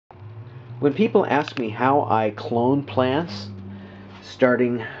When people ask me how I clone plants,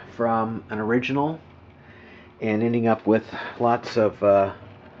 starting from an original and ending up with lots of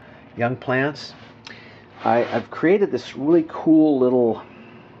young plants, I've created this really cool little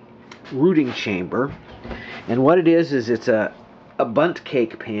rooting chamber. And what it is it's a bundt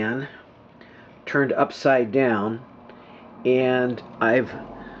cake pan turned upside down, and I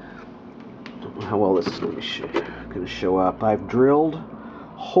don't know how well this is going to show up. I've drilled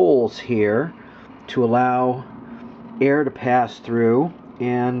holes here to allow air to pass through,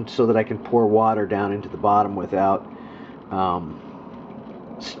 and so that I can pour water down into the bottom without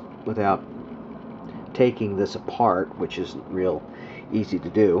taking this apart, which isn't real easy to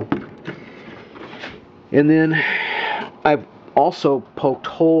do. And then I've also poked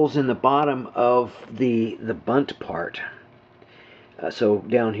holes in the bottom of the bundt part. So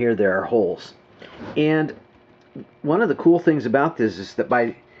down here there are holes. And one of the cool things about this is that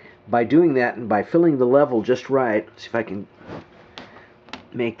by doing that and by filling the level just right, let's see if I can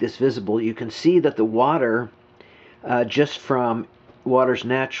make this visible, you can see that the water, just from water's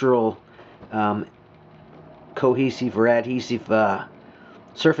natural cohesive or adhesive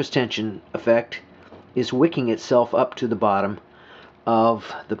surface tension effect, is wicking itself up to the bottom of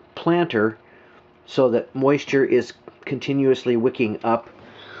the planter, so that moisture is continuously wicking up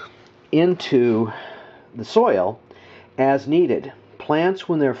into the soil as needed. Plants,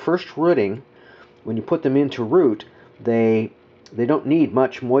 when they're first rooting, when you put them into root, they don't need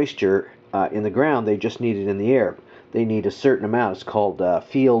much moisture in the ground. They just need it in the air. They need a certain amount. It's called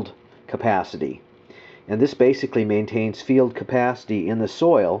field capacity. And this basically maintains field capacity in the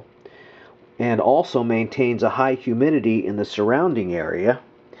soil, and also maintains a high humidity in the surrounding area,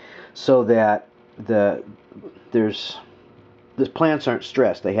 so that the plants aren't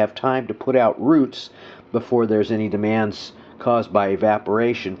stressed. They have time to put out roots before there's any demands caused by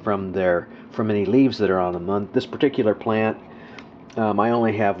evaporation from any leaves that are on them. On this particular plant, I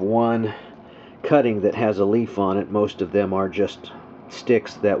only have one cutting that has a leaf on it. Most of them are just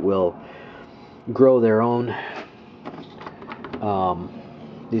sticks that will grow their own.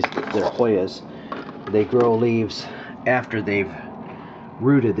 They're Hoyas. They grow leaves after they've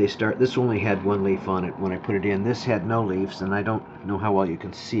rooted. This only had one leaf on it when I put it in. This had no leaves, and I don't know how well you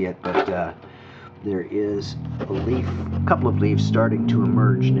can see it, but there is a couple of leaves starting to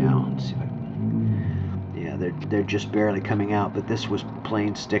emerge now. Let's see if I can, yeah, they're just barely coming out, but this was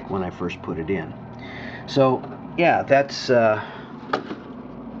plain stick when I first put it in. So yeah, that's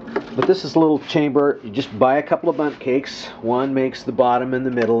but this is a little chamber. You just buy a couple of bundt cakes. One makes the bottom and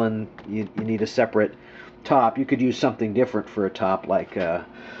the middle, and you need a separate top. You could use something different for a top, like a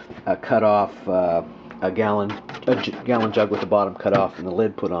cut off, a gallon jug with the bottom cut off and the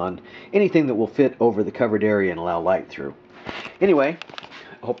lid put on. Anything that will fit over the covered area and allow light through. Anyway,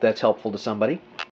 I hope that's helpful to somebody.